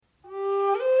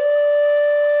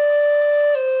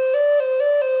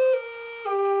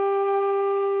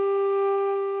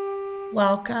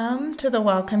Welcome to the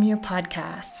Welcome You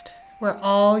podcast, where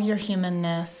all your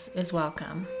humanness is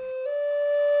welcome.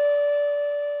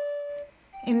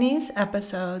 In these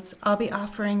episodes, I'll be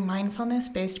offering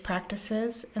mindfulness-based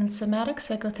practices and somatic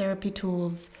psychotherapy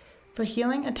tools for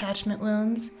healing attachment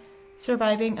wounds,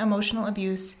 surviving emotional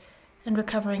abuse, and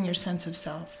recovering your sense of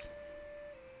self.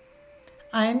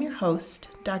 I am your host,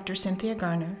 Dr. Cynthia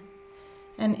Garner,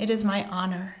 and it is my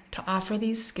honor to offer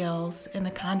these skills in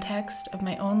the context of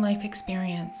my own life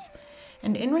experience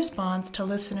and in response to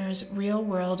listeners'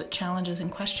 real-world challenges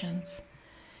and questions.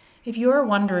 If you are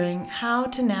wondering how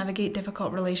to navigate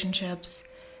difficult relationships,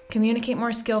 communicate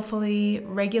more skillfully,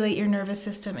 regulate your nervous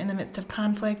system in the midst of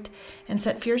conflict, and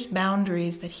set fierce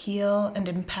boundaries that heal and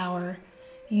empower,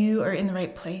 you are in the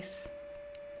right place.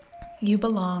 You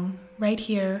belong right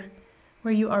here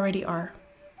where you already are.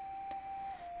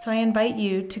 So I invite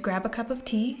you to grab a cup of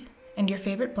tea and your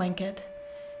favorite blanket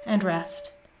and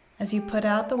rest as you put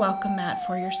out the welcome mat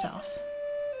for yourself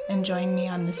and join me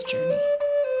on this journey.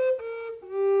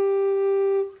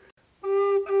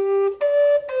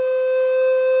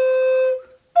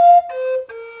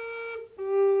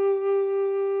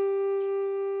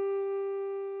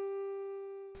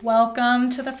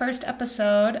 Welcome to the first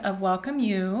episode of Welcome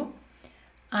You.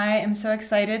 I am so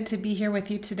excited to be here with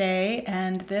you today,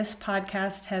 and this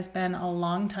podcast has been a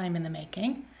long time in the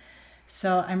making.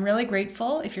 So I'm really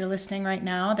grateful if you're listening right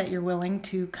now that you're willing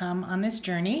to come on this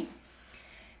journey.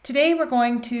 Today we're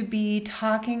going to be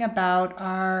talking about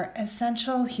our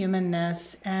essential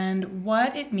humanness and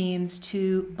what it means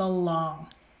to belong.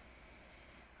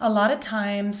 A lot of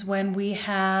times when we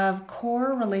have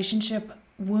core relationship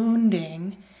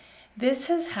wounding, this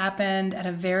has happened at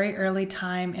a very early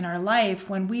time in our life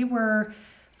when we were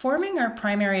forming our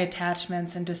primary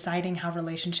attachments and deciding how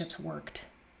relationships worked.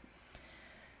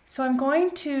 So I'm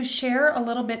going to share a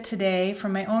little bit today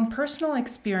from my own personal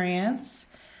experience,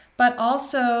 but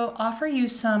also offer you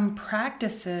some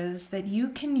practices that you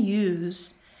can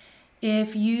use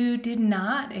if you did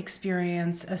not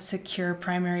experience a secure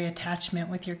primary attachment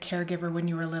with your caregiver when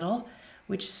you were little,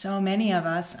 which so many of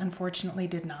us unfortunately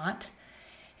did not.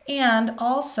 And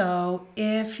also,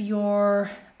 if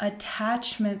your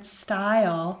attachment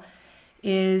style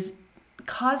is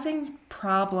causing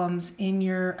problems in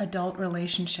your adult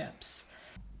relationships.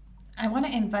 I want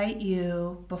to invite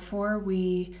you, before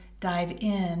we dive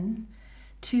in,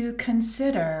 to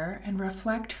consider and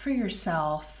reflect for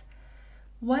yourself,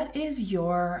 what is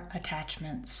your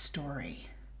attachment story?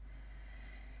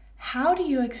 How do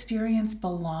you experience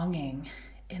belonging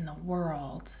in the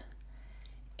world?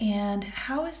 And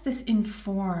how is this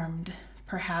informed,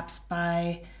 perhaps,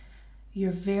 by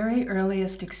your very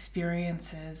earliest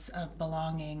experiences of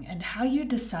belonging and how you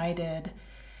decided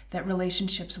that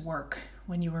relationships work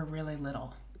when you were really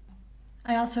little?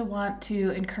 I also want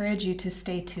to encourage you to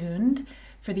stay tuned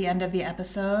for the end of the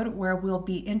episode, where we'll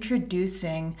be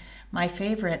introducing my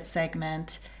favorite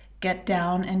segment, Get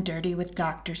Down and Dirty with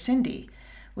Dr. Cindy,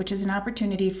 which is an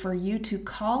opportunity for you to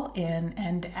call in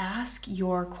and ask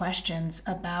your questions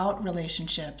about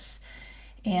relationships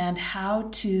and how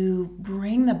to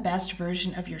bring the best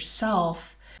version of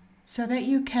yourself so that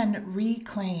you can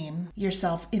reclaim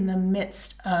yourself in the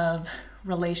midst of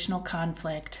relational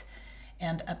conflict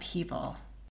and upheaval.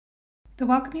 The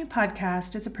Welcome You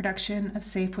podcast is a production of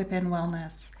Safe Within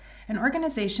Wellness, an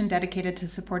organization dedicated to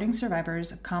supporting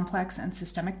survivors of complex and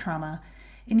systemic trauma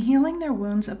in healing their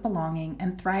wounds of belonging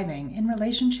and thriving in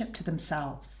relationship to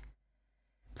themselves.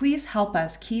 Please help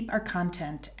us keep our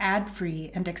content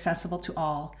ad-free and accessible to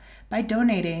all by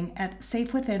donating at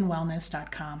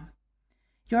safewithinwellness.com.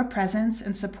 Your presence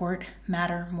and support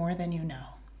matter more than you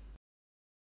know.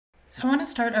 So I want to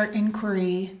start our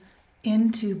inquiry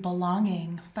into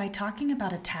belonging by talking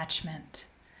about attachment.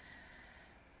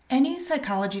 Any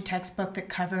psychology textbook that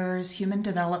covers human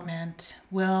development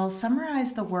will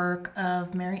summarize the work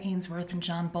of Mary Ainsworth and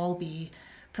John Bowlby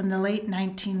from the late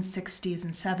 1960s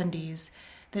and 70s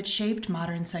that shaped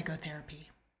modern psychotherapy.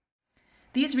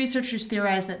 These researchers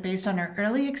theorize that based on our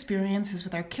early experiences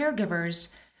with our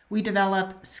caregivers, we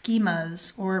develop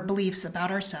schemas or beliefs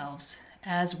about ourselves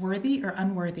as worthy or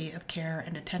unworthy of care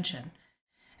and attention,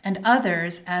 and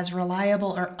others as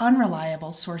reliable or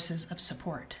unreliable sources of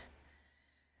support.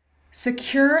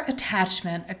 Secure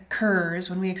attachment occurs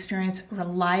when we experience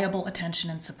reliable attention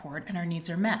and support and our needs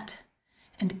are met.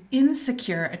 And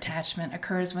insecure attachment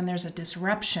occurs when there's a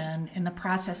disruption in the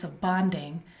process of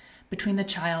bonding between the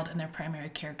child and their primary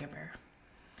caregiver.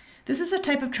 This is a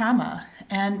type of trauma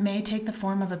and may take the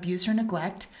form of abuse or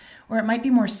neglect, or it might be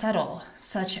more subtle,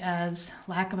 such as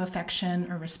lack of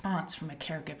affection or response from a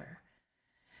caregiver.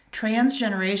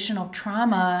 Transgenerational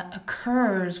trauma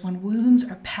occurs when wounds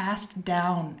are passed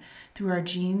down through our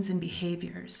genes and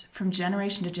behaviors from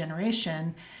generation to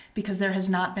generation because there has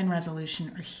not been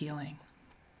resolution or healing.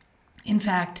 In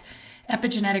fact,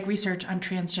 epigenetic research on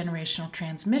transgenerational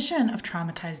transmission of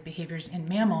traumatized behaviors in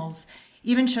mammals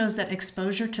even shows that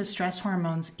exposure to stress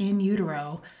hormones in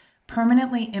utero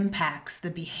permanently impacts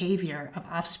the behavior of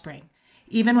offspring,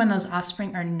 even when those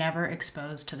offspring are never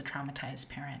exposed to the traumatized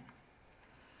parent.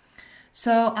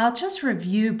 So I'll just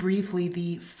review briefly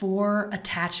the 4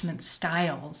 attachment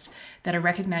styles that are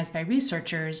recognized by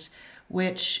researchers,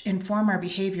 which inform our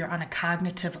behavior on a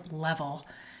cognitive level,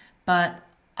 but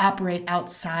operate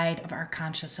outside of our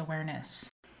conscious awareness.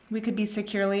 We could be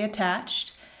securely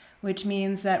attached, which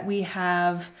means that we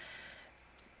have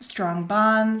strong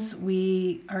bonds,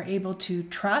 we are able to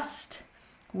trust,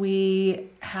 we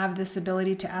have this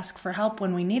ability to ask for help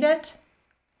when we need it,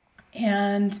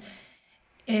 and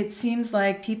it seems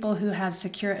like people who have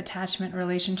secure attachment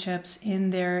relationships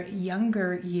in their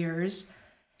younger years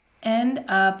end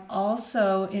up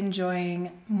also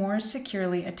enjoying more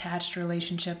securely attached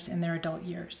relationships in their adult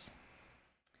years.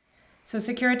 So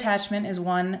secure attachment is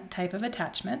one type of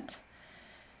attachment.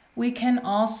 We can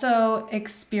also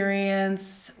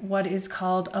experience what is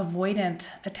called avoidant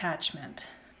attachment.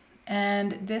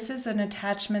 And this is an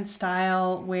attachment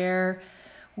style where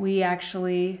we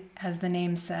actually, as the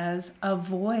name says,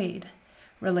 avoid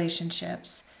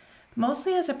relationships,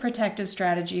 mostly as a protective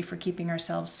strategy for keeping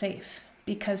ourselves safe.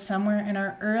 Because somewhere in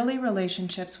our early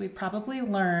relationships, we probably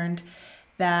learned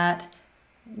that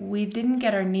we didn't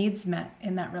get our needs met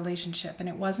in that relationship, and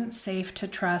it wasn't safe to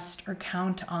trust or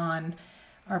count on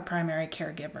our primary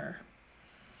caregiver.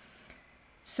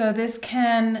 So this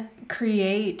can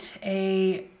create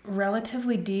a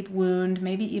relatively deep wound,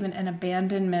 maybe even an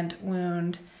abandonment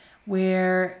wound,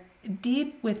 where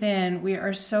deep within we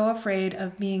are so afraid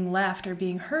of being left or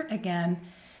being hurt again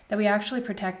that we actually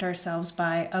protect ourselves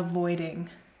by avoiding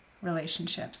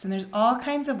relationships. And there's all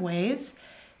kinds of ways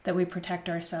that we protect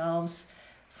ourselves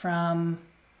from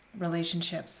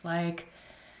relationships, like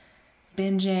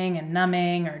binging and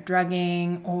numbing or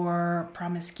drugging or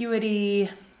promiscuity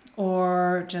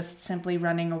or just simply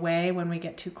running away when we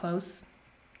get too close.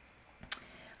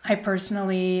 I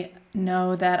personally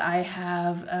know that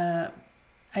I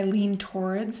lean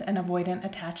towards an avoidant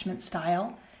attachment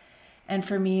style. And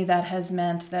for me, that has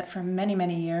meant that for many,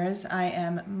 many years, I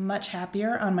am much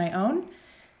happier on my own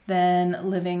than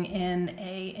living in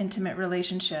an intimate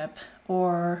relationship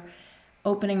or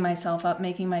opening myself up,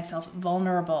 making myself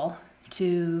vulnerable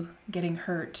to getting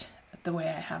hurt the way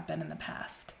I have been in the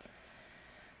past.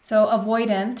 So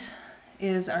avoidant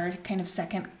is our kind of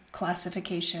second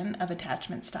classification of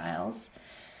attachment styles.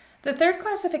 The third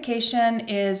classification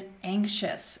is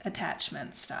anxious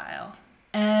attachment style.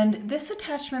 And this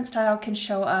attachment style can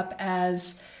show up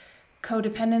as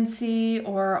codependency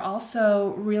or also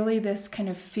really this kind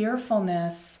of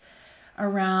fearfulness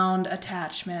around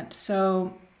attachment.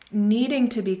 So needing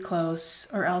to be close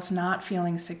or else not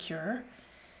feeling secure.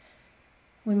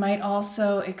 We might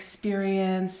also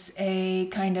experience a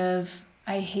kind of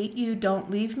I hate you, don't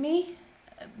leave me.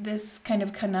 This kind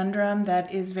of conundrum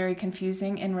that is very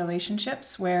confusing in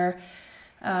relationships where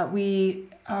we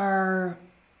are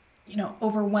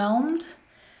overwhelmed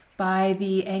by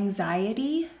the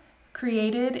anxiety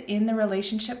created in the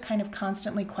relationship, kind of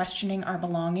constantly questioning our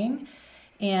belonging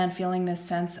and feeling this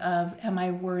sense of, am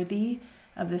I worthy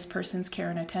of this person's care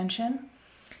and attention?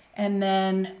 And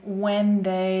then when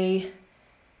they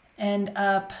end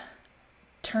up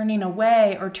turning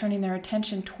away or turning their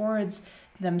attention towards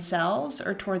themselves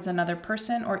or towards another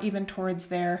person or even towards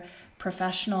their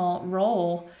professional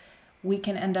role, we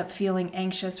can end up feeling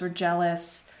anxious or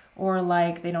jealous or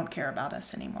like they don't care about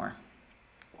us anymore.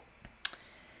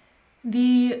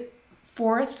 The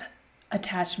fourth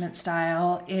attachment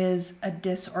style is a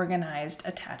disorganized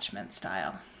attachment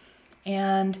style.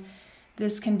 And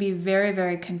this can be very,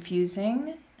 very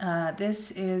confusing.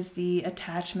 This is the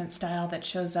attachment style that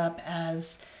shows up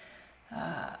as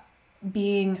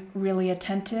being really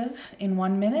attentive in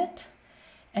 1 minute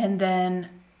and then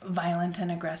violent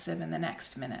and aggressive in the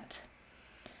next minute.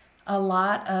 A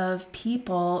lot of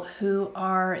people who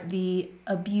are the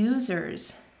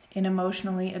abusers in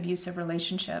emotionally abusive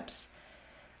relationships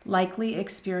likely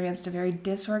experienced a very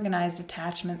disorganized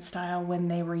attachment style when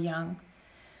they were young.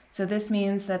 So this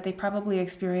means that they probably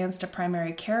experienced a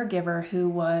primary caregiver who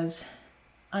was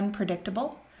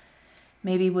unpredictable,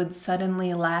 maybe would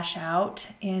suddenly lash out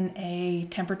in a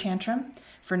temper tantrum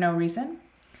for no reason.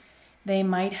 They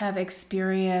might have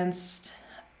experienced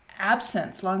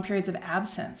absence, long periods of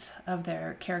absence of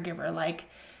their caregiver, like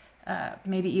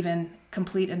maybe even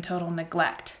complete and total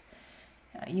neglect.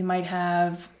 You might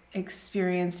have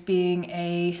experienced being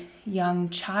a young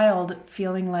child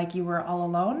feeling like you were all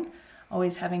alone,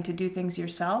 always having to do things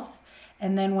yourself.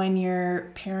 And then when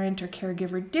your parent or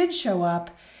caregiver did show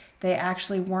up, they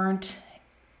actually weren't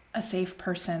a safe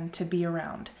person to be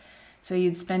around. So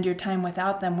you'd spend your time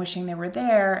without them wishing they were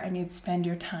there, and you'd spend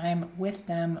your time with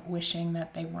them wishing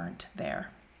that they weren't there.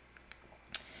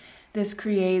 This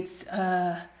creates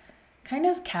a kind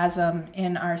of chasm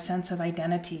in our sense of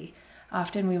identity.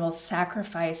 Often we will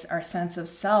sacrifice our sense of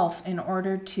self in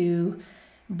order to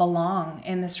belong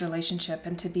in this relationship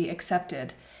and to be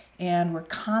accepted. And we're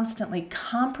constantly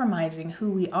compromising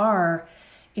who we are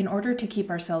in order to keep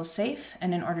ourselves safe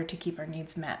and in order to keep our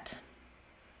needs met.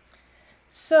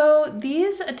 So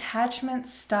these attachment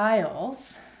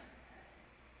styles,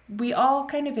 we all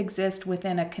kind of exist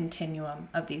within a continuum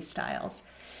of these styles.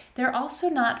 They're also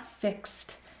not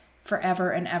fixed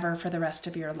forever and ever for the rest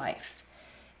of your life.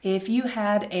 If you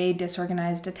had a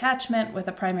disorganized attachment with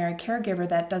a primary caregiver,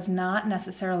 that does not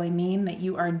necessarily mean that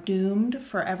you are doomed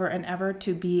forever and ever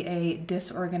to be a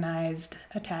disorganized,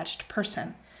 attached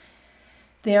person.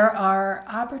 There are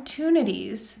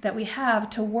opportunities that we have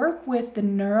to work with the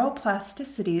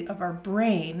neuroplasticity of our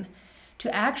brain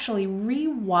to actually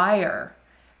rewire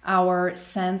our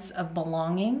sense of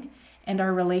belonging and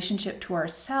our relationship to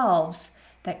ourselves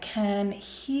that can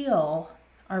heal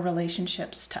our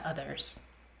relationships to others.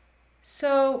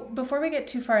 So before we get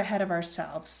too far ahead of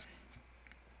ourselves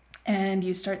and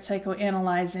you start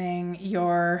psychoanalyzing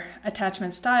your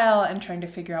attachment style and trying to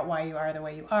figure out why you are the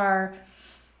way you are,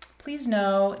 please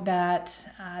know that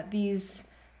these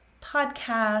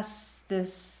podcasts,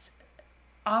 this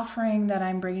offering that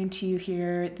I'm bringing to you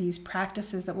here, these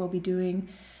practices that we'll be doing,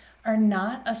 are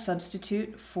not a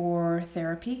substitute for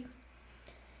therapy.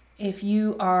 If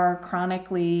you are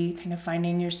chronically kind of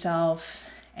finding yourself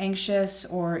anxious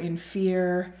or in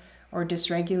fear or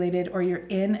dysregulated, or you're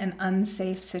in an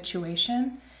unsafe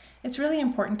situation, it's really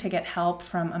important to get help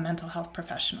from a mental health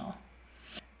professional.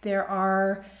 There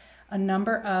are a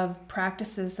number of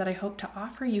practices that I hope to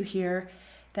offer you here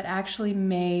that actually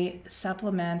may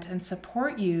supplement and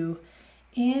support you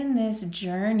in this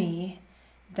journey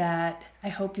that I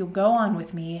hope you'll go on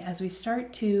with me as we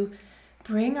start to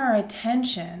bring our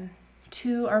attention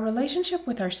to our relationship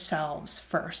with ourselves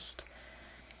first.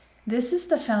 This is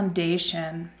the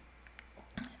foundation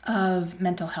of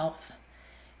mental health,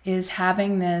 is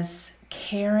having this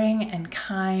caring and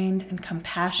kind and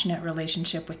compassionate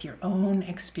relationship with your own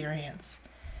experience.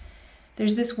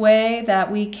 There's this way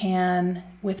that we can,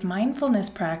 with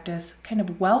mindfulness practice, kind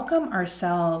of welcome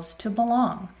ourselves to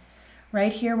belong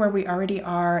right here where we already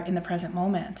are in the present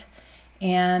moment,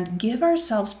 and give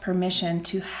ourselves permission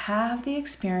to have the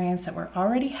experience that we're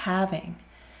already having,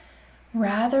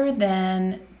 rather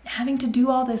than having to do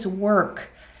all this work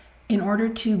in order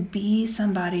to be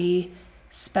somebody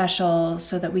special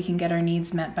so that we can get our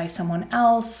needs met by someone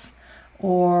else,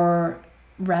 or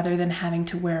rather than having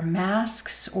to wear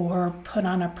masks or put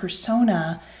on a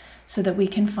persona so that we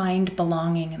can find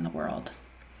belonging in the world.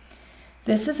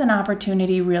 This is an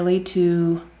opportunity really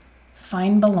to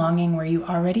find belonging where you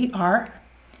already are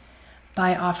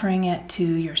by offering it to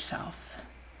yourself.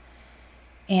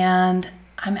 And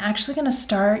I'm actually going to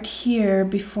start here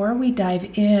before we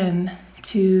dive in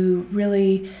to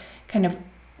really kind of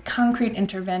concrete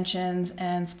interventions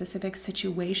and specific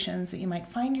situations that you might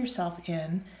find yourself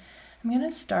in. I'm going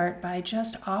to start by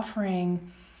just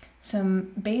offering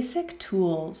some basic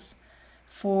tools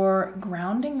for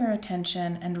grounding your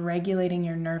attention and regulating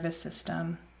your nervous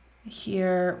system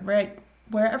here, right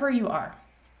wherever you are.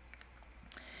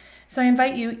 So I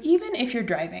invite you, even if you're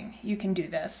driving, you can do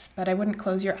this, but I wouldn't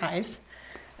close your eyes.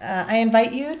 I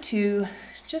invite you to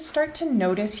just start to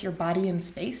notice your body in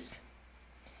space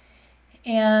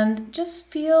and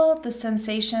just feel the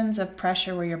sensations of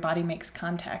pressure where your body makes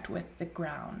contact with the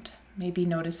ground. Maybe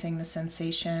noticing the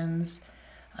sensations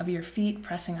of your feet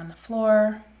pressing on the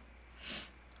floor,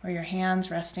 or your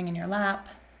hands resting in your lap.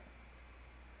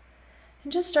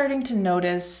 And just starting to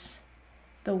notice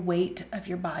the weight of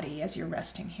your body as you're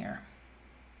resting here.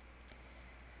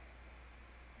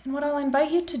 And what I'll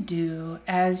invite you to do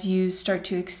as you start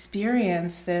to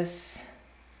experience this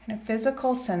kind of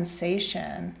physical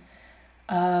sensation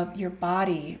of your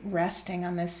body resting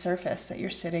on this surface that you're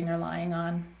sitting or lying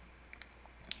on,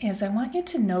 is I want you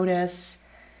to notice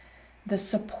the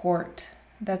support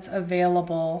that's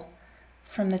available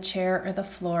from the chair or the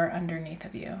floor underneath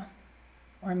of you,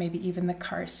 or maybe even the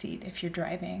car seat if you're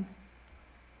driving.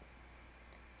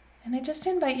 And I just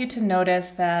invite you to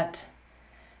notice that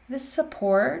this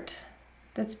support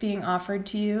that's being offered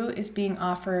to you is being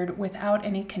offered without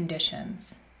any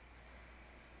conditions.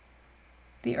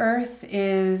 The earth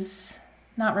is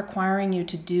not requiring you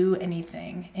to do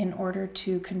anything in order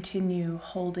to continue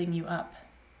holding you up.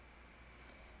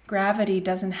 Gravity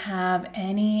doesn't have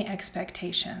any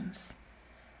expectations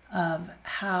of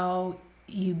how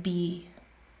you be,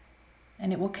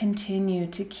 and it will continue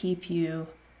to keep you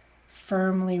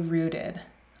firmly rooted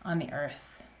on the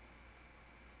earth.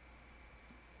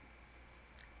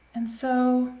 And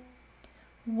so,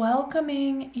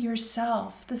 welcoming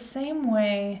yourself the same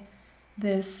way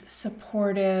this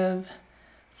supportive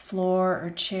floor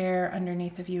or chair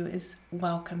underneath of you is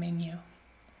welcoming you.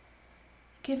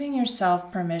 Giving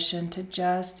yourself permission to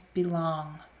just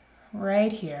belong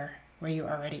right here where you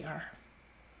already are.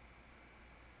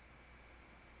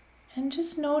 And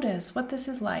just notice what this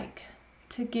is like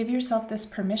to give yourself this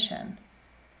permission.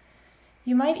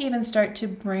 You might even start to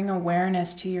bring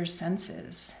awareness to your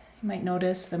senses. You might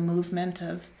notice the movement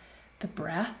of the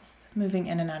breath moving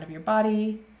in and out of your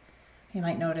body. You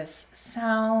might notice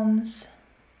sounds.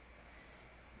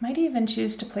 You might even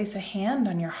choose to place a hand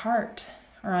on your heart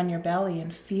or on your belly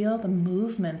and feel the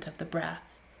movement of the breath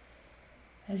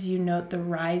as you note the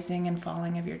rising and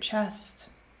falling of your chest.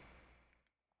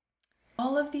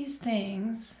 All of these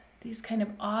things, these kind of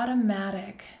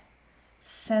automatic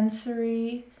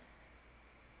sensory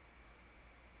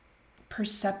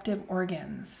perceptive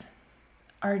organs,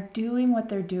 are doing what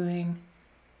they're doing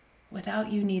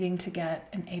without you needing to get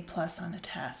an A+ on a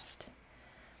test,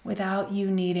 without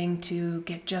you needing to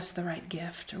get just the right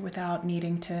gift, or without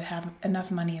needing to have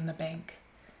enough money in the bank.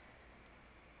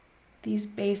 These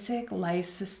basic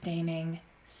life-sustaining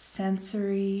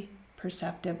sensory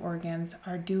perceptive organs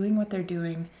are doing what they're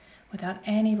doing without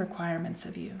any requirements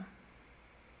of you.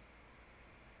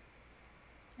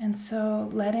 And so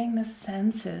letting the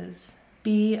senses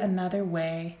be another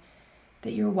way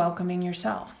that you're welcoming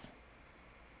yourself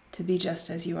to be just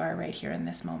as you are right here in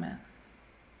this moment.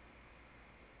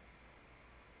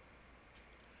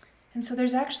 And so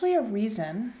there's actually a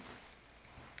reason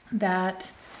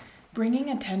that bringing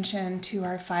attention to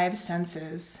our 5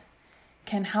 senses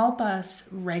can help us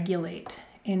regulate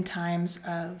in times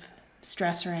of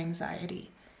stress or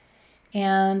anxiety.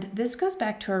 And this goes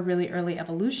back to our really early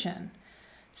evolution.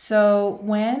 So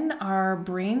when our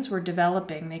brains were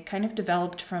developing, they kind of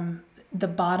developed from the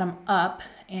bottom up.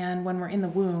 And when we're in the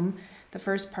womb, the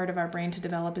first part of our brain to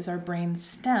develop is our brain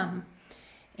stem.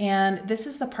 And this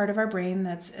is the part of our brain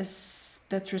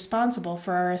that's responsible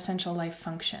for our essential life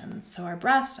functions. So our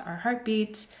breath, our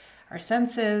heartbeat, our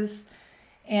senses.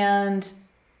 And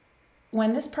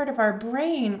when this part of our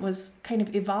brain was kind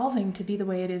of evolving to be the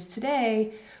way it is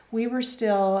today, we were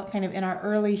still kind of in our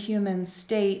early human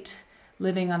state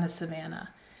living on the savannah.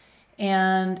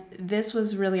 And this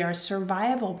was really our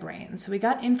survival brain. So we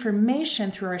got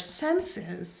information through our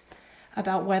senses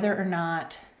about whether or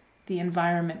not the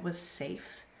environment was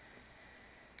safe.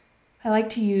 I like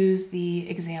to use the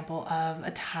example of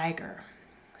a tiger.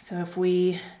 So if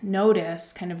we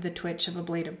notice kind of the twitch of a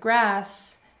blade of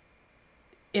grass,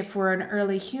 if we're an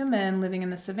early human living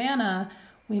in the savannah,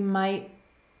 we might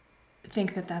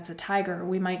think that that's a tiger.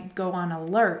 We might go on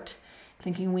alert,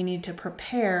 thinking we need to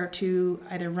prepare to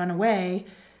either run away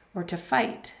or to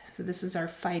fight. So this is our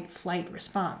fight-flight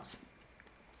response.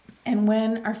 And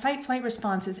when our fight-flight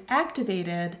response is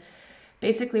activated,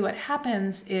 basically what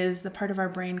happens is the part of our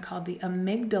brain called the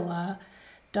amygdala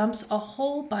dumps a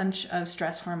whole bunch of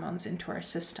stress hormones into our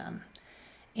system.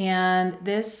 And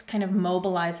this kind of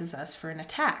mobilizes us for an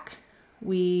attack.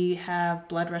 We have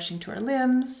blood rushing to our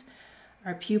limbs,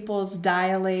 our pupils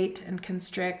dilate and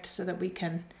constrict so that we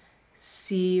can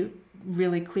see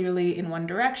really clearly in one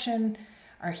direction.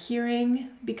 Our hearing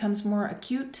becomes more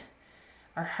acute.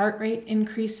 Our heart rate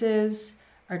increases.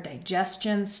 Our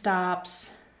digestion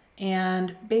stops.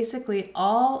 And basically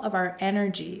all of our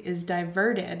energy is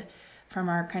diverted from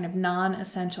our kind of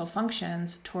non-essential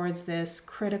functions towards this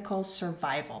critical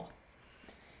survival.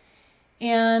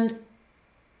 And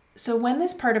so when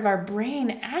this part of our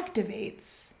brain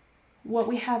activates, what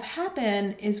we have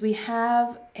happen is we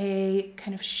have a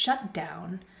kind of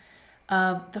shutdown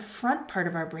of the front part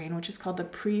of our brain, which is called the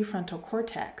prefrontal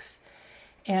cortex.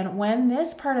 And when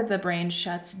this part of the brain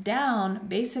shuts down,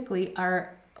 basically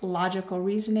our logical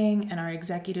reasoning and our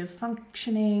executive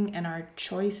functioning and our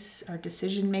choice, our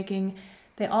decision making,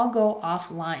 they all go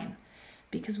offline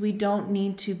because we don't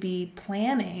need to be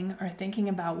planning or thinking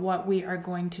about what we are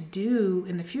going to do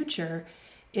in the future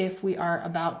if we are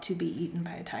about to be eaten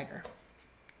by a tiger.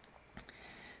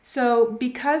 So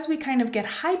because we kind of get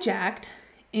hijacked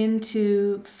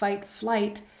into fight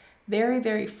flight, very,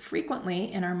 very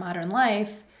frequently in our modern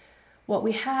life, what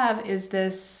we have is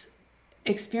this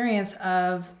experience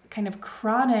of kind of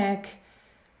chronic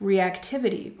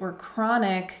reactivity or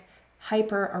chronic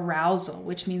hyperarousal,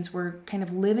 which means we're kind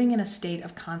of living in a state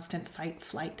of constant fight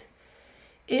flight.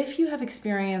 If you have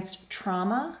experienced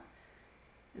trauma,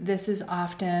 this is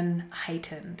often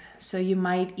heightened. So you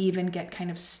might even get kind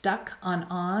of stuck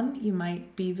on. You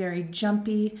might be very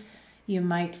jumpy. You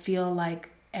might feel like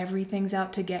everything's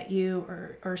out to get you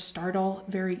or startle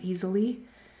very easily.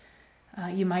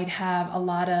 You might have a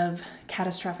lot of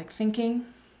catastrophic thinking.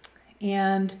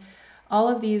 And all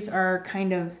of these are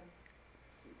kind of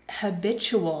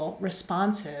habitual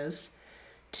responses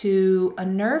to a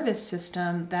nervous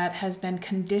system that has been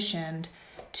conditioned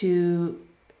to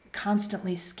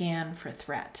constantly scan for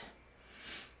threat.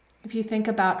 If you think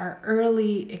about our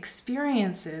early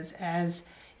experiences as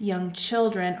young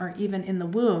children or even in the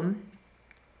womb,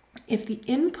 if the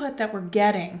input that we're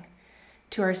getting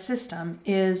to our system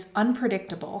is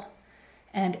unpredictable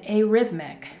and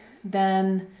arrhythmic,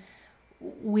 then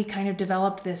we kind of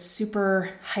developed this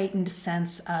super heightened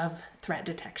sense of threat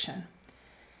detection.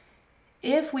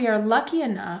 If we are lucky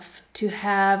enough to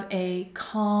have a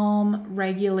calm,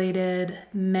 regulated,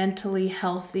 mentally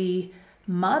healthy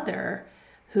mother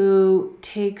who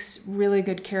takes really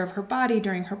good care of her body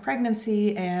during her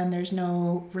pregnancy and there's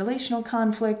no relational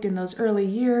conflict in those early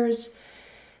years,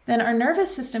 then our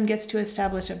nervous system gets to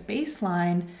establish a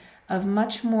baseline of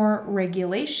much more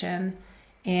regulation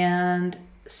and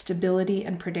stability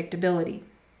and predictability.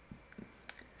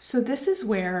 So this is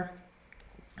where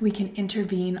we can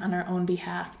intervene on our own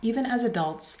behalf, even as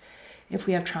adults, if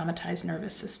we have traumatized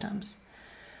nervous systems.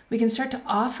 We can start to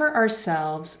offer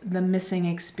ourselves the missing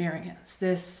experience,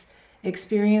 this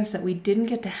experience that we didn't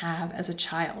get to have as a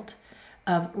child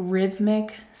of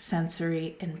rhythmic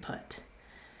sensory input.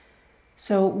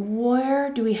 So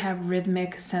where do we have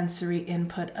rhythmic sensory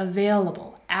input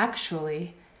available?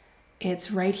 Actually,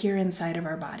 it's right here inside of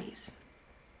our bodies.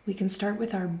 We can start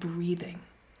with our breathing.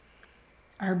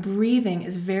 Our breathing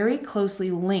is very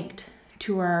closely linked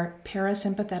to our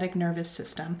parasympathetic nervous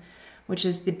system, which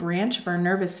is the branch of our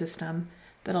nervous system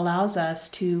that allows us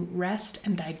to rest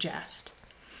and digest.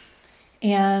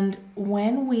 And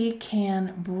when we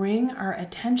can bring our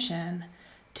attention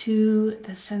to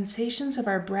the sensations of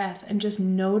our breath and just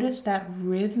notice that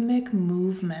rhythmic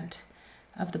movement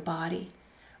of the body,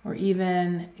 or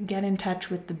even get in touch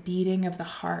with the beating of the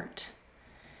heart,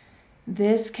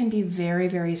 this can be very,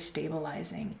 very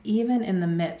stabilizing, even in the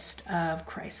midst of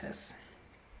crisis.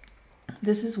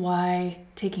 This is why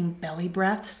taking belly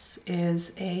breaths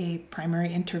is a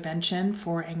primary intervention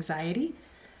for anxiety.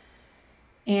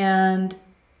 And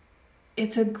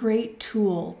it's a great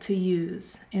tool to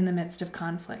use in the midst of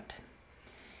conflict.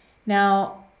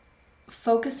 Now,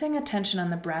 focusing attention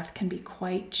on the breath can be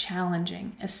quite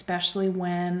challenging, especially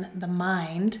when the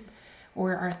mind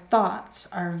or our thoughts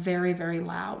are very, very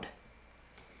loud.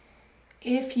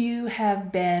 If you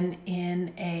have been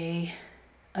in an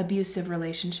abusive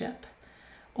relationship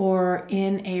or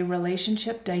in a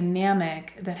relationship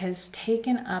dynamic that has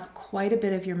taken up quite a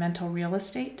bit of your mental real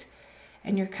estate,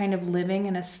 and you're kind of living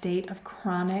in a state of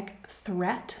chronic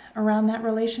threat around that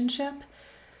relationship,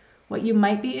 what you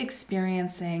might be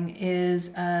experiencing is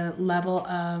a level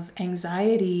of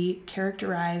anxiety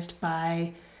characterized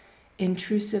by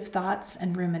intrusive thoughts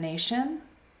and rumination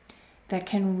that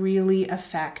can really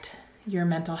affect your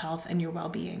mental health and your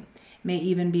well-being. It may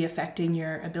even be affecting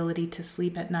your ability to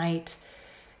sleep at night,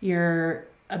 your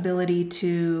ability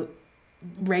to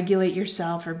regulate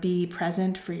yourself or be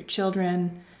present for your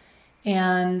children.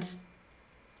 And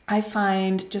I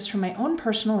find, just from my own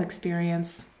personal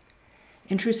experience,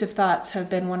 intrusive thoughts have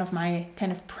been one of my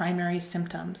kind of primary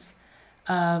symptoms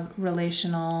of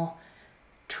relational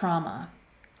trauma.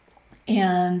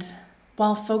 And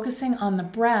while focusing on the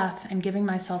breath and giving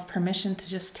myself permission to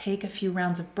just take a few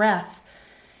rounds of breath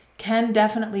can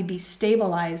definitely be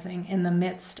stabilizing in the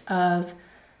midst of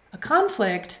a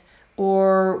conflict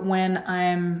or when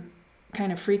I'm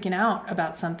kind of freaking out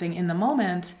about something in the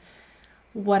moment,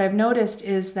 what I've noticed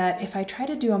is that if I try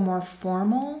to do a more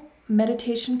formal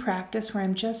meditation practice where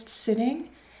I'm just sitting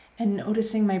and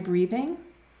noticing my breathing,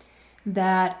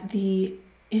 that the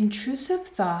intrusive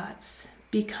thoughts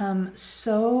become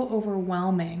so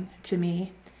overwhelming to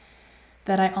me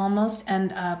that I almost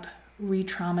end up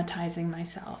re-traumatizing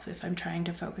myself if I'm trying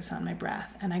to focus on my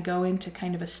breath, and I go into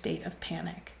kind of a state of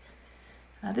panic.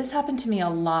 This happened to me a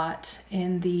lot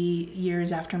in the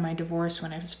years after my divorce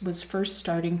when I was first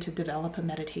starting to develop a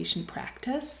meditation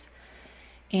practice.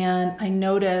 And I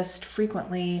noticed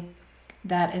frequently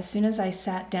that as soon as I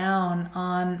sat down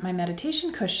on my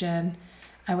meditation cushion,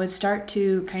 I would start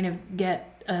to kind of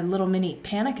get a little mini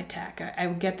panic attack. I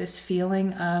would get this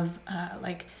feeling of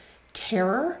like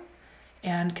terror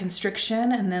and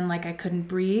constriction, and then like I couldn't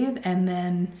breathe, and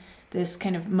then this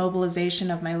kind of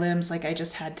mobilization of my limbs, like I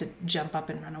just had to jump up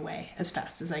and run away as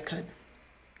fast as I could.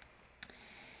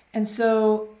 And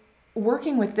so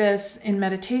working with this in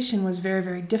meditation was very,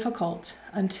 very difficult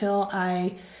until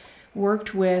I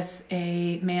worked with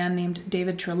a man named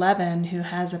David Trelevin, who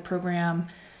has a program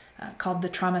called the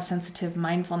Trauma Sensitive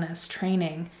Mindfulness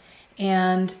Training.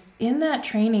 And in that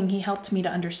training, he helped me to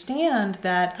understand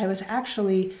that I was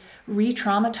actually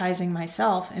re-traumatizing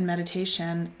myself in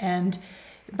meditation, and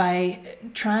by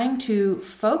trying to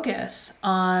focus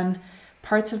on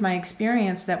parts of my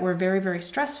experience that were very, very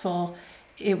stressful,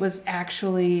 it was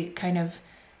actually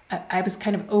I was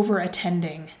kind of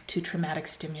over-attending to traumatic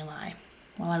stimuli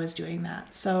while I was doing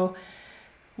that. So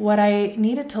what I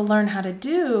needed to learn how to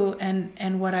do,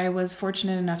 and what I was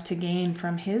fortunate enough to gain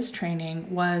from his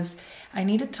training, was I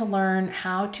needed to learn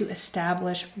how to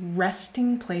establish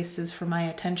resting places for my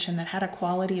attention that had a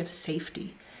quality of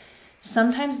safety.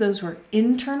 Sometimes those were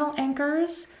internal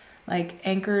anchors, like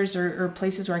anchors or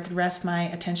places where I could rest my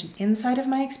attention inside of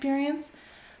my experience,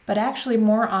 but actually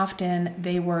more often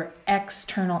they were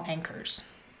external anchors.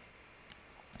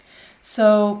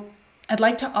 So I'd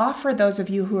like to offer those of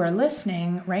you who are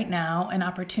listening right now an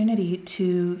opportunity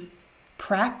to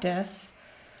practice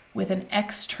with an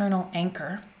external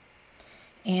anchor.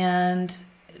 And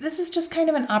this is just kind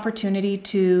of an opportunity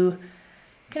to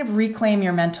kind of reclaim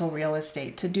your mental real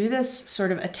estate, to do this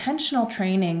sort of attentional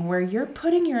training where you're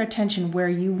putting your attention where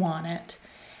you want it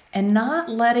and not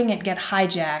letting it get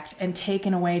hijacked and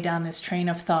taken away down this train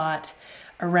of thought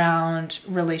around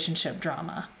relationship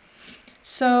drama.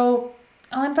 So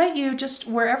I'll invite you, just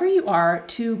wherever you are,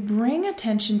 to bring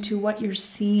attention to what you're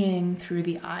seeing through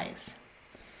the eyes.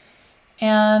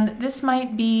 And this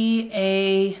might be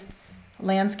a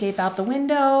landscape out the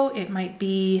window. It might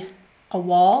be a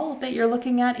wall that you're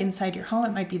looking at inside your home.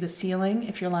 It might be the ceiling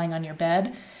if you're lying on your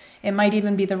bed. It might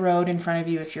even be the road in front of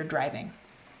you if you're driving.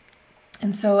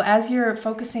 And so as you're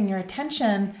focusing your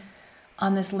attention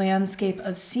on this landscape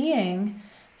of seeing,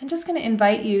 I'm just going to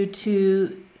invite you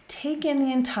to take in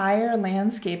the entire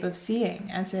landscape of seeing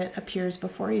as it appears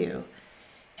before you,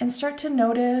 and start to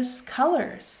notice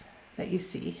colors that you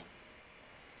see.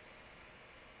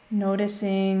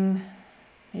 Noticing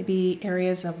maybe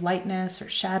areas of lightness or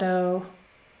shadow.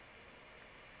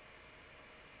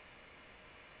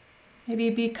 Maybe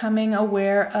becoming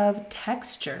aware of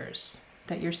textures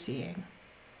that you're seeing.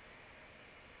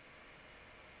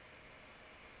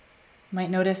 You might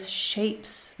notice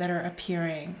shapes that are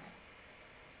appearing.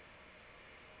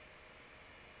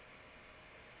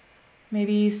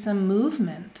 Maybe some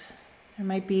movement. There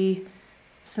might be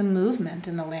some movement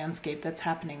in the landscape that's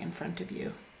happening in front of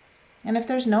you. And if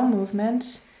there's no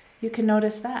movement, you can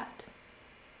notice that.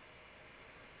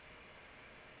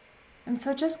 And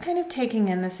so just kind of taking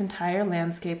in this entire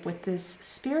landscape with this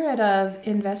spirit of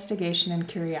investigation and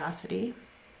curiosity.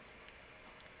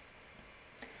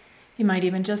 You might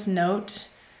even just note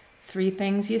 3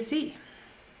 things you see.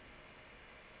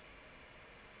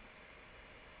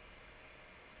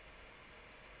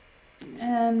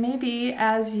 And maybe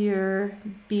as you're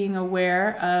being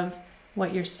aware of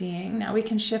what you're seeing, now we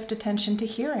can shift attention to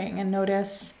hearing and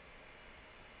notice,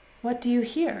 what do you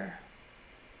hear?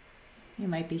 You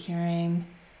might be hearing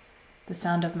the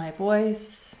sound of my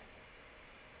voice.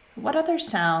 What other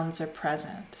sounds are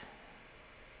present?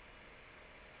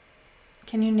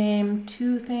 Can you name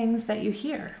 2 things that you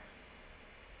hear?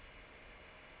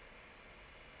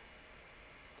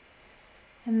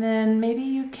 And then maybe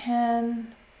you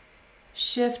can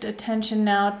shift attention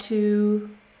now to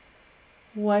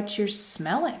what you're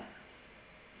smelling.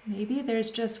 Maybe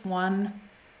there's just one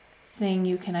thing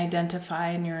you can identify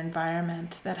in your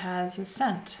environment that has a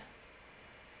scent.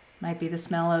 Might be the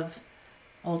smell of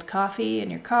old coffee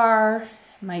in your car.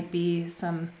 Might be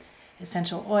some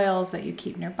essential oils that you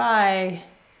keep nearby.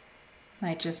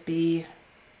 Might just be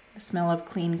the smell of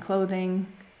clean clothing,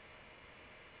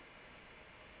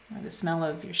 or the smell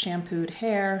of your shampooed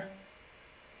hair.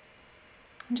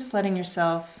 And just letting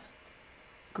yourself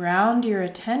ground your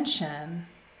attention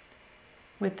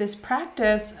with this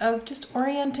practice of just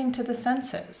orienting to the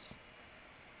senses.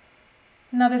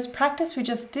 Now, this practice we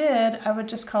just did, I would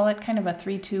just call it kind of a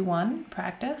 3-2-1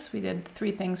 practice. We did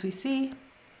 3 things we see,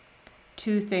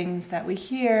 2 things that we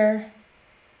hear,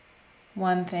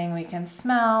 1 thing we can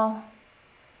smell,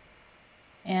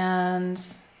 and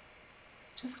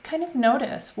just kind of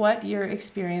notice what your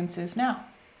experience is now.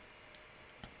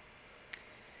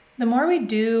 The more we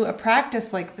do a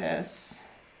practice like this,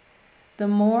 the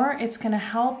more it's going to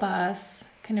help us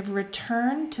kind of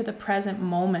return to the present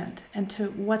moment and to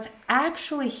what's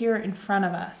actually here in front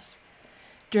of us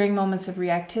during moments of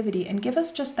reactivity, and give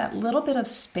us just that little bit of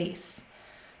space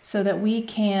so that we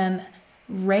can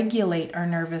regulate our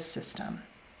nervous system.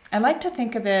 I like to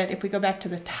think of it, if we go back to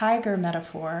the tiger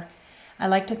metaphor, I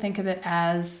like to think of it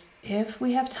as if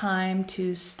we have time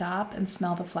to stop and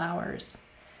smell the flowers.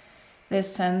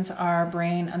 This sends our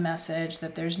brain a message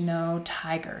that there's no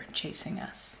tiger chasing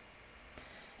us.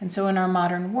 And so in our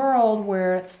modern world,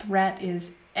 where threat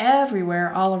is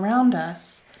everywhere all around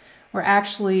us, we're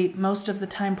actually most of the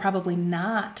time probably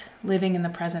not living in the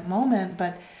present moment,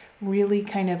 but really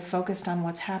kind of focused on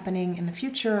what's happening in the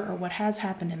future, or what has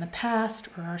happened in the past,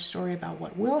 or our story about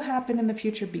what will happen in the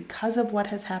future because of what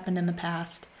has happened in the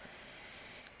past.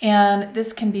 And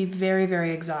this can be very,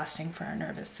 very exhausting for our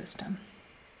nervous system.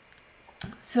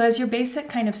 So as your basic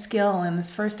kind of skill in this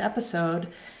first episode,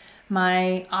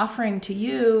 my offering to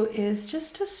you is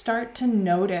just to start to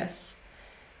notice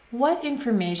what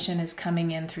information is coming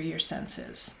in through your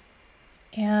senses.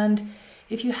 And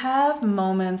if you have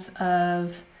moments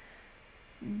of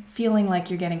feeling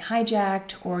like you're getting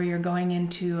hijacked, or you're going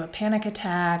into a panic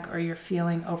attack, or you're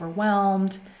feeling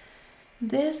overwhelmed,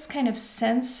 this kind of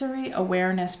sensory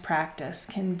awareness practice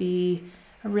can be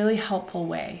a really helpful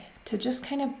way to just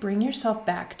kind of bring yourself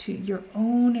back to your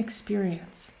own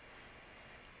experience.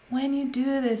 When you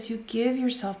do this, you give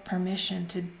yourself permission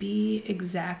to be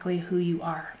exactly who you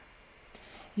are.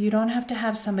 You don't have to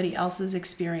have somebody else's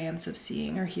experience of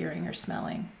seeing or hearing or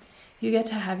smelling. You get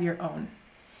to have your own.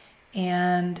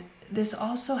 And this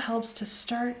also helps to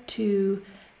start to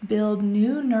build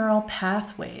new neural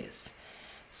pathways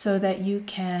so that you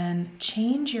can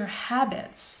change your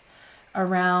habits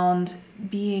around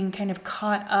being kind of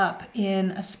caught up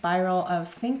in a spiral of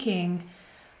thinking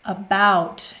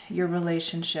about your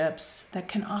relationships that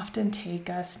can often take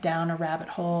us down a rabbit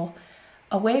hole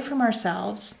away from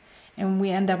ourselves, and we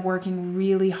end up working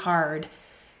really hard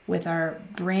with our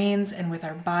brains and with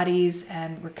our bodies,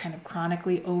 and we're kind of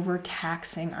chronically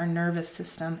overtaxing our nervous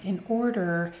system in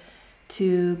order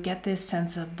to get this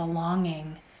sense of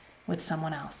belonging with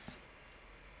someone else.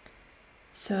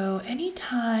 So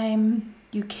anytime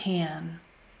you can,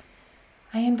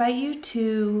 I invite you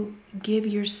to give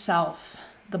yourself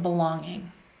the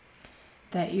belonging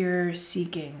that you're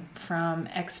seeking from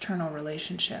external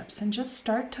relationships, and just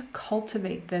start to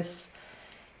cultivate this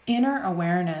inner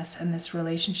awareness and this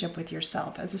relationship with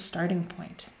yourself as a starting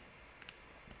point.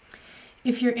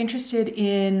 If you're interested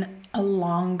in a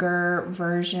longer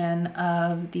version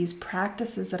of these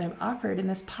practices that I've offered in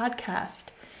this podcast,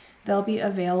 they'll be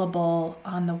available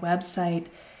on the website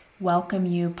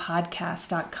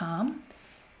welcomeyoupodcast.com,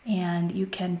 and you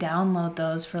can download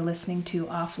those for listening to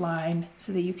offline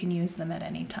so that you can use them at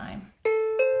any time.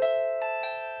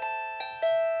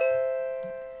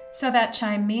 So that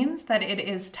chime means that it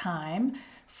is time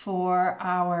for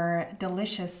our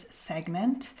delicious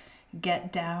segment,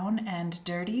 Get Down and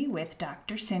Dirty with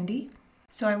Dr. Cindy.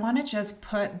 So I want to just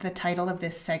put the title of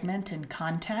this segment in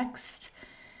context.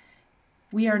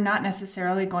 We are not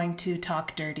necessarily going to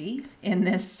talk dirty in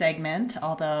this segment,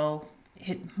 although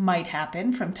it might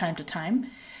happen from time to time.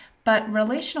 But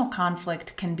relational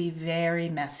conflict can be very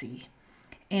messy.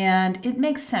 And it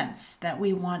makes sense that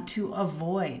we want to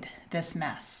avoid this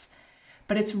mess.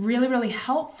 But it's really, really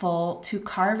helpful to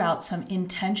carve out some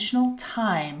intentional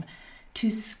time to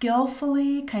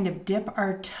skillfully kind of dip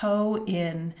our toe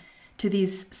in to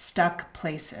these stuck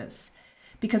places.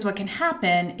 Because what can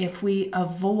happen if we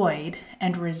avoid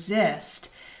and resist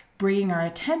bringing our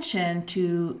attention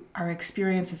to our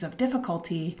experiences of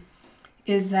difficulty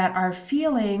is that our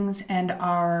feelings and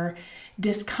our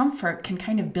discomfort can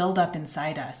kind of build up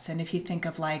inside us. And if you think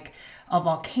of like a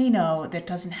volcano that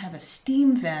doesn't have a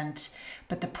steam vent,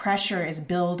 but the pressure is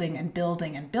building and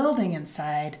building and building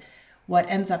inside, what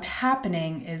ends up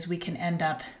happening is we can end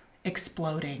up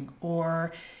exploding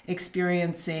or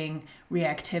experiencing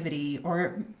reactivity,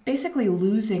 or basically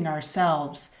losing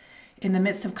ourselves in the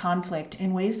midst of conflict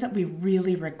in ways that we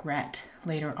really regret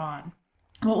later on.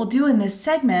 What we'll do in this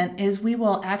segment is we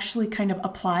will actually kind of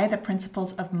apply the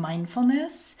principles of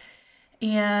mindfulness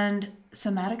and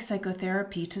somatic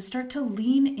psychotherapy to start to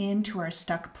lean into our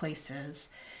stuck places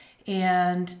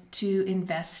and to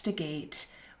investigate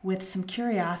with some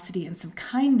curiosity and some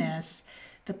kindness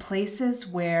the places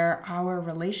where our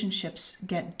relationships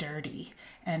get dirty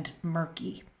and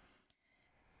murky.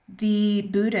 The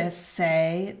Buddhists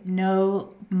say,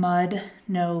 no mud,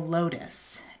 no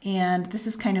lotus. And this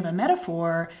is kind of a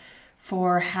metaphor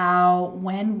for how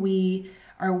when we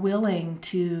are willing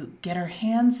to get our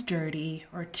hands dirty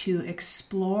or to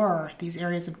explore these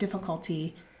areas of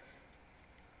difficulty,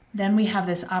 then we have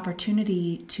this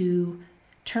opportunity to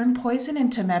turn poison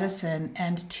into medicine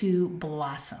and to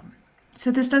blossom.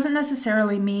 So this doesn't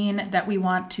necessarily mean that we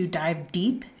want to dive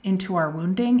deep into our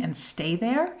wounding and stay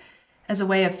there as a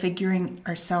way of figuring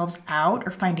ourselves out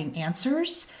or finding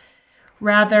answers.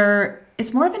 Rather,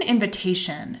 it's more of an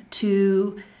invitation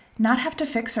to not have to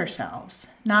fix ourselves,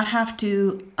 not have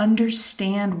to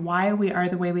understand why we are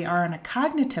the way we are on a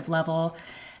cognitive level,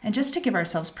 and just to give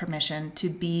ourselves permission to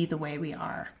be the way we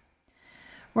are.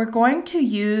 We're going to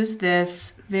use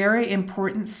this very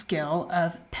important skill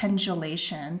of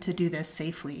pendulation to do this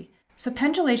safely. So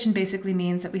pendulation basically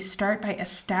means that we start by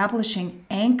establishing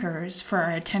anchors for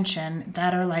our attention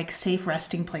that are like safe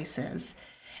resting places.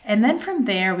 And then from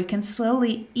there, we can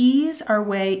slowly ease our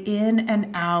way in and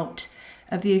out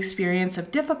of the experience of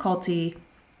difficulty,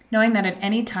 knowing that at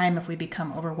any time, if we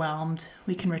become overwhelmed,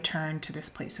 we can return to this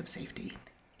place of safety.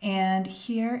 And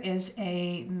here is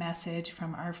a message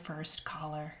from our first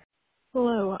caller.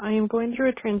 Hello, I am going through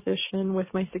a transition with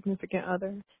my significant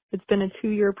other. It's been a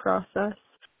 2-year process.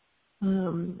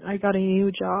 I got a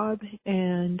new job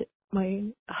and my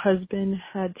husband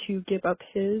had to give up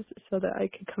his so that I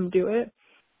could come do it.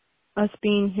 Us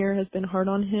being here has been hard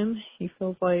on him. He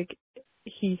feels like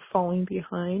he's falling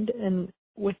behind, and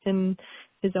within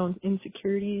his own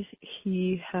insecurities,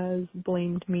 he has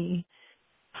blamed me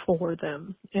for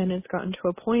them. And it's gotten to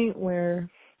a point where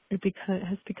it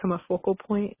has become a focal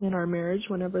point in our marriage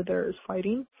whenever there is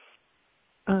fighting.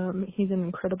 He's an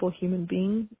incredible human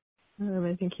being.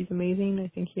 I think he's amazing. I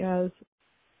think he has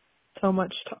so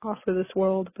much to offer this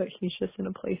world, but he's just in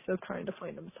a place of trying to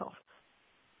find himself.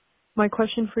 My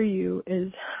question for you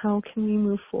is, how can we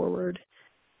move forward,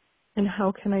 and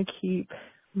how can I keep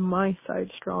my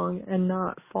side strong and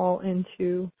not fall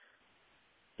into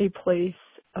a place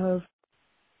of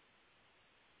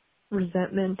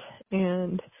resentment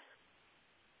and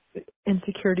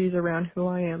insecurities around who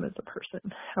I am as a person?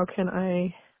 How can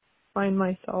I find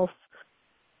myself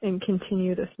and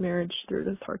continue this marriage through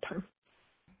this hard time?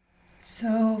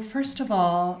 So first of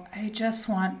all, I just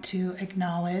want to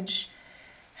acknowledge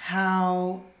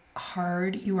how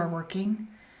hard you are working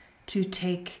to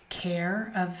take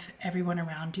care of everyone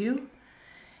around you.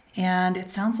 And it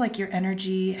sounds like your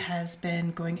energy has been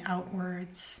going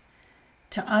outwards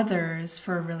to others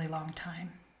for a really long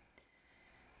time.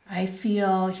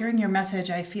 Hearing your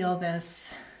message, I feel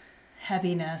this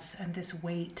heaviness and this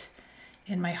weight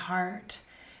in my heart.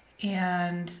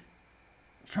 And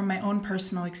from my own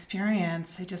personal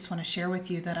experience, I just want to share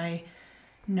with you that I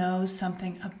know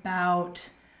something about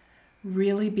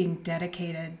really being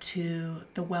dedicated to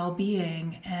the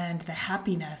well-being and the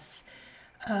happiness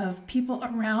of people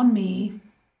around me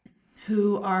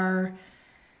who are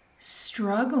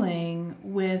struggling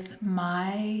with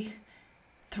my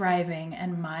thriving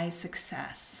and my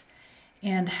success,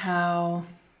 and how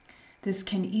this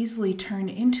can easily turn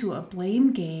into a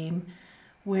blame game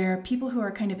where people who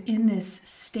are kind of in this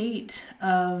state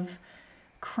of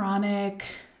chronic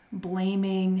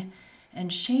blaming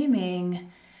and shaming,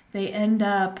 they end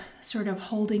up sort of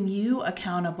holding you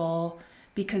accountable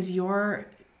because you're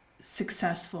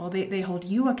successful. They hold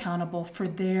you accountable for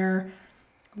their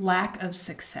lack of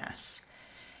success.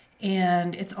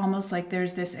 And it's almost like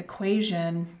there's this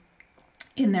equation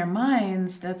in their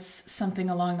minds that's something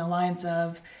along the lines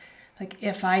of, like,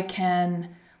 if I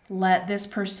can let this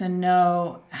person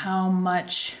know how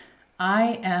much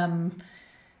I am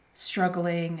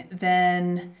struggling,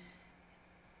 then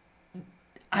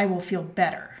I will feel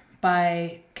better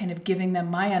by kind of giving them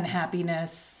my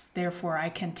unhappiness, therefore I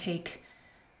can take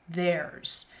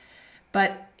theirs.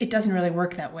 But it doesn't really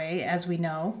work that way, as we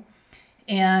know.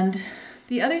 And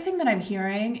the other thing that I'm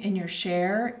hearing in your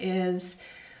share is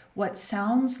what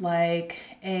sounds like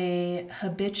a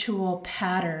habitual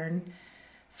pattern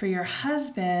for your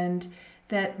husband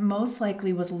that most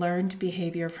likely was learned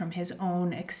behavior from his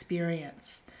own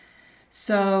experience.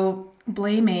 So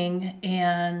blaming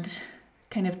and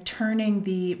kind of turning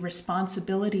the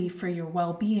responsibility for your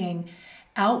well-being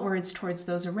outwards towards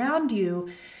those around you,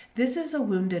 this is a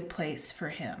wounded place for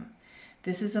him.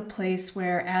 This is a place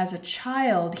where, as a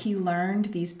child, he learned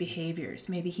these behaviors.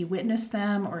 Maybe he witnessed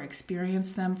them or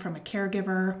experienced them from a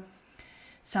caregiver.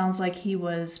 Sounds like he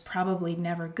was probably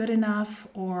never good enough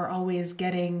or always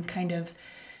getting kind of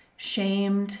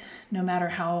shamed no matter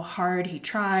how hard he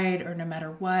tried or no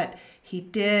matter what he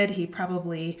did. He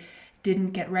probably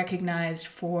didn't get recognized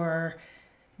for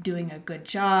doing a good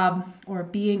job or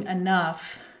being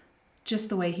enough just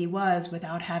the way he was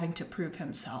without having to prove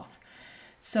himself.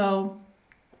 So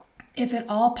if at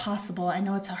all possible, I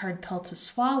know it's a hard pill to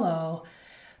swallow,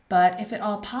 but if at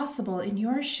all possible, in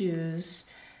your shoes,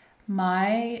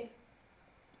 my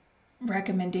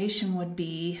recommendation would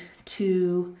be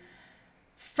to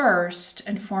first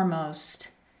and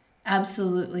foremost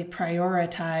absolutely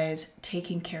prioritize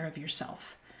taking care of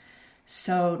yourself.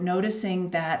 So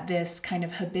noticing that this kind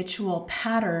of habitual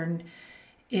pattern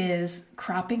is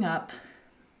cropping up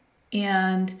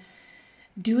and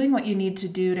doing what you need to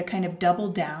do to kind of double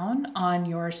down on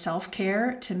your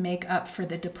self-care to make up for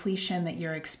the depletion that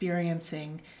you're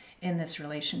experiencing in this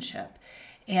relationship.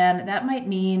 And that might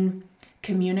mean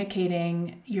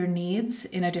communicating your needs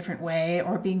in a different way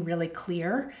or being really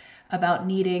clear about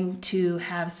needing to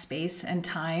have space and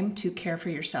time to care for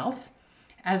yourself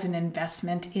as an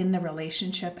investment in the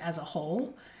relationship as a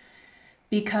whole,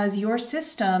 because your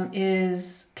system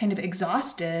is kind of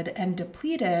exhausted and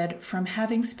depleted from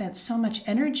having spent so much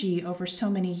energy over so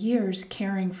many years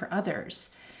caring for others.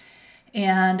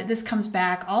 And this comes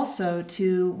back also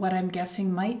to what I'm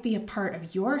guessing might be a part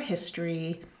of your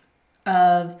history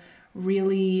of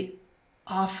really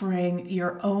offering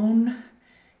your own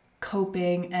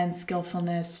coping and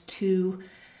skillfulness to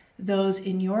those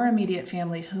in your immediate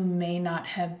family who may not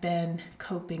have been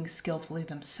coping skillfully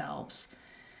themselves.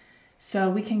 So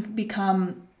we can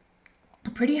become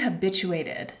pretty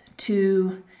habituated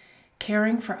to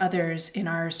caring for others in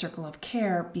our circle of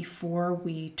care before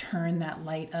we turn that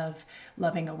light of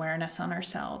loving awareness on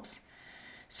ourselves.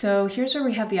 So here's where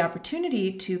we have the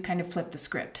opportunity to kind of flip the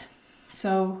script.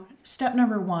 So step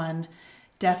number one,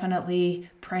 definitely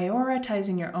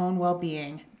prioritizing your own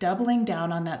well-being, doubling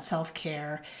down on that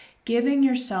self-care, giving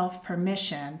yourself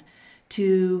permission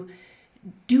to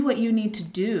do what you need to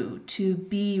do to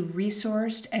be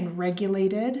resourced and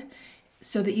regulated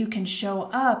so that you can show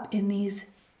up in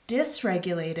these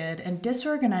dysregulated and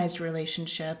disorganized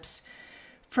relationships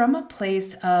from a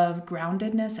place of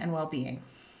groundedness and well-being.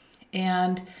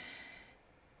 And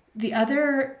the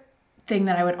other thing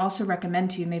that I would also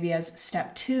recommend to you, maybe as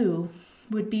step two,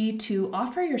 would be to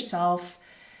offer yourself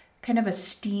kind of a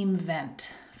steam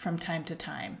vent from time to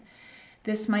time.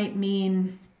 This might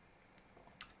mean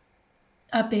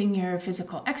upping your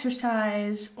physical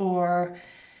exercise or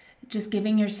just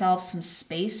giving yourself some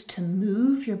space to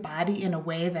move your body in a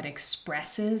way that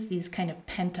expresses these kind of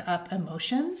pent up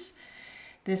emotions.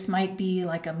 This might be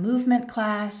like a movement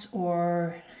class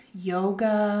or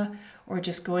yoga or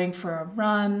just going for a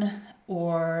run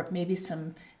or maybe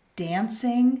some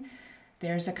dancing.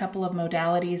 There's a couple of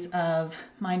modalities of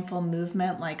mindful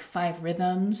movement like 5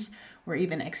 rhythms or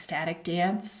even ecstatic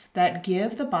dance that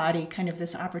give the body kind of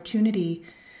this opportunity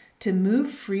to move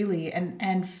freely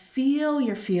and feel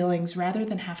your feelings rather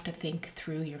than have to think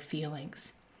through your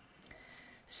feelings.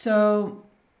 So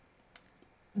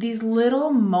these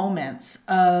little moments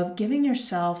of giving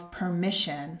yourself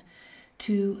permission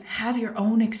to have your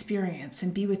own experience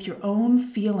and be with your own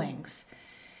feelings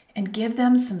and give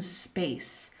them some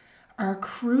space are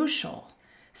crucial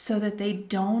so that they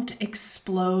don't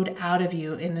explode out of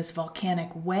you in this volcanic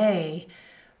way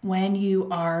when you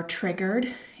are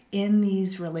triggered in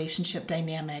these relationship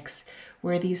dynamics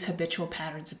where these habitual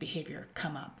patterns of behavior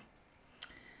come up.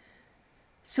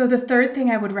 So the third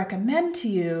thing I would recommend to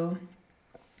you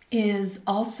is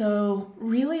also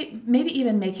really maybe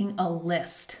even making a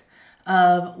list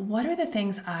of what are the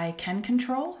things I can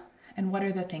control and what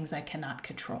are the things I cannot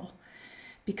control.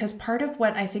 Because part of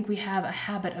what I think we have a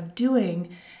habit of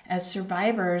doing as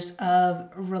survivors of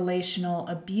relational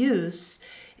abuse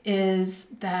is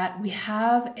that we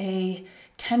have a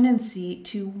tendency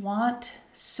to want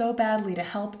so badly to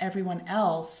help everyone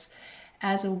else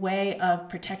as a way of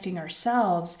protecting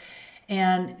ourselves.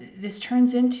 And this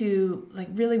turns into like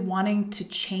really wanting to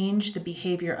change the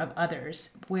behavior of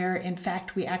others, where in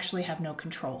fact we actually have no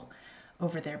control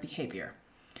over their behavior.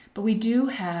 But we do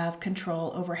have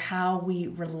control over how we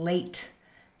relate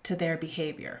to their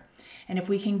behavior. And if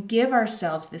we can give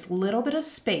ourselves this little bit of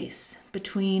space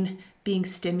between being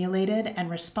stimulated and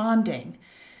responding,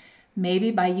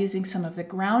 maybe by using some of the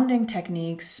grounding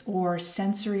techniques or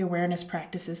sensory awareness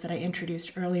practices that I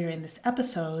introduced earlier in this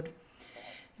episode,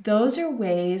 those are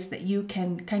ways that you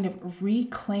can kind of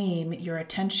reclaim your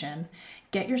attention,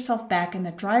 get yourself back in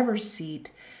the driver's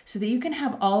seat so that you can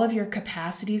have all of your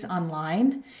capacities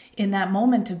online in that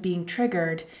moment of being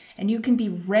triggered, and you can be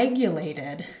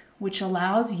regulated, which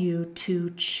allows you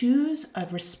to choose a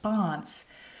response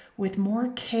with more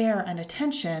care and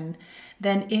attention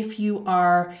than if you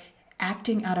are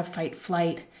acting out of fight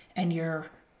flight and you're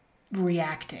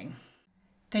reacting.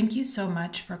 Thank you so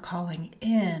much for calling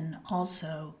in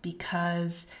also,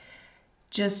 because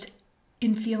just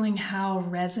in feeling how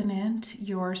resonant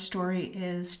your story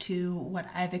is to what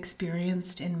I've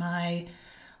experienced in my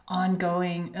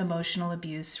ongoing emotional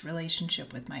abuse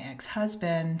relationship with my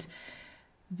ex-husband.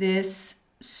 This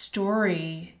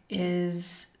story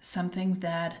is something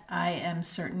that I am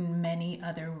certain many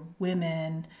other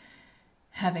women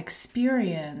have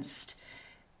experienced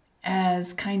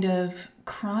as kind of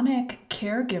chronic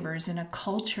caregivers in a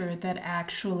culture that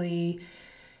actually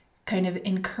kind of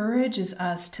encourages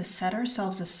us to set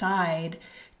ourselves aside,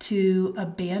 to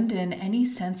abandon any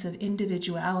sense of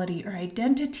individuality or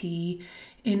identity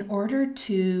in order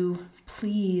to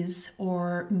please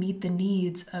or meet the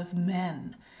needs of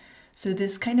men. So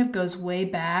this kind of goes way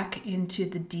back into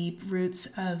the deep roots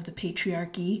of the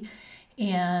patriarchy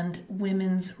and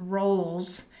women's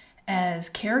roles as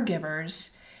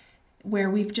caregivers,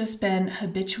 where we've just been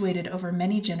habituated over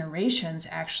many generations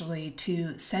actually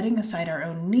to setting aside our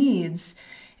own needs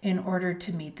in order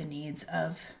to meet the needs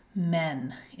of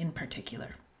men in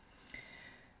particular.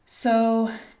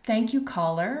 So thank you,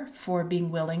 caller, for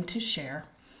being willing to share.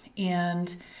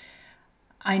 And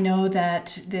I know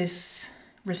that this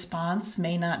response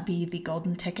may not be the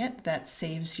golden ticket that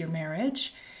saves your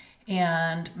marriage.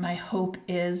 And my hope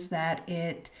is that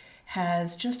it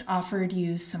has just offered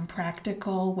you some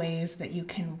practical ways that you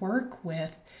can work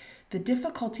with the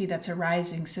difficulty that's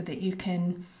arising so that you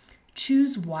can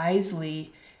choose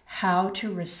wisely how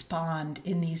to respond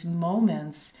in these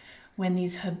moments when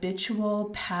these habitual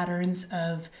patterns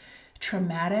of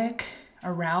traumatic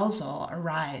arousal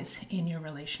arise in your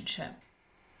relationship.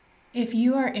 If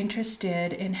you are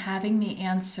interested in having me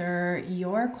answer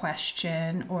your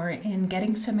question or in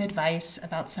getting some advice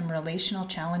about some relational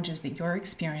challenges that you're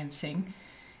experiencing,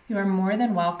 you are more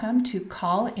than welcome to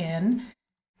call in.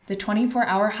 The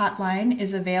 24-hour hotline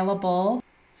is available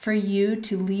for you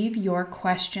to leave your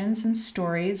questions and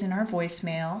stories in our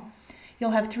voicemail.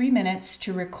 You'll have 3 minutes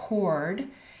to record,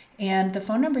 and the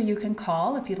phone number you can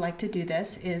call if you'd like to do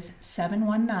this is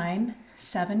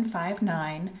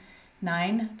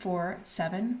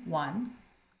 719-759-9471.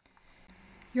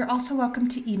 You're also welcome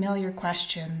to email your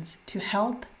questions to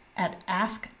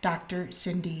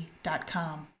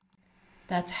help@askdrcindy.com.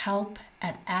 That's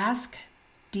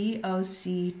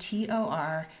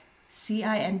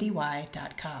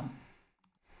help@askdrcindy.com.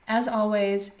 As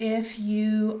always, if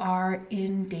you are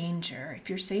in danger, if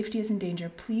your safety is in danger,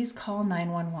 please call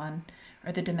 911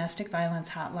 or the domestic violence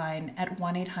hotline at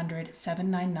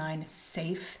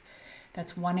 1-800-799-SAFE.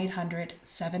 That's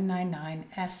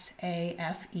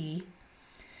 1-800-799-SAFE.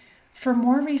 For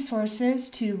more resources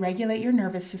to regulate your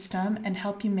nervous system and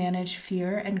help you manage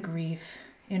fear and grief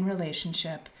in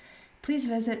relationship, please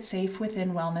visit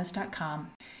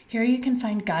safewithinwellness.com. Here you can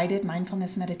find guided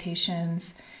mindfulness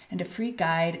meditations and a free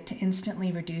guide to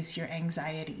instantly reduce your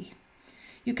anxiety.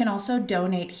 You can also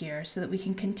donate here so that we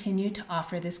can continue to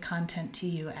offer this content to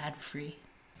you ad-free.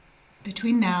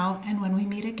 Between now and when we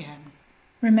meet again,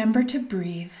 remember to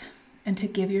breathe and to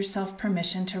give yourself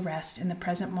permission to rest in the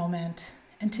present moment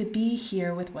and to be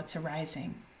here with what's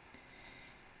arising.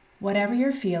 Whatever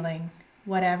you're feeling,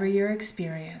 whatever your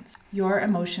experience, your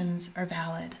emotions are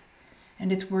valid,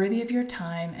 and it's worthy of your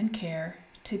time and care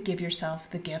to give yourself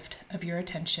the gift of your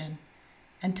attention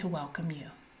and to welcome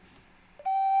you.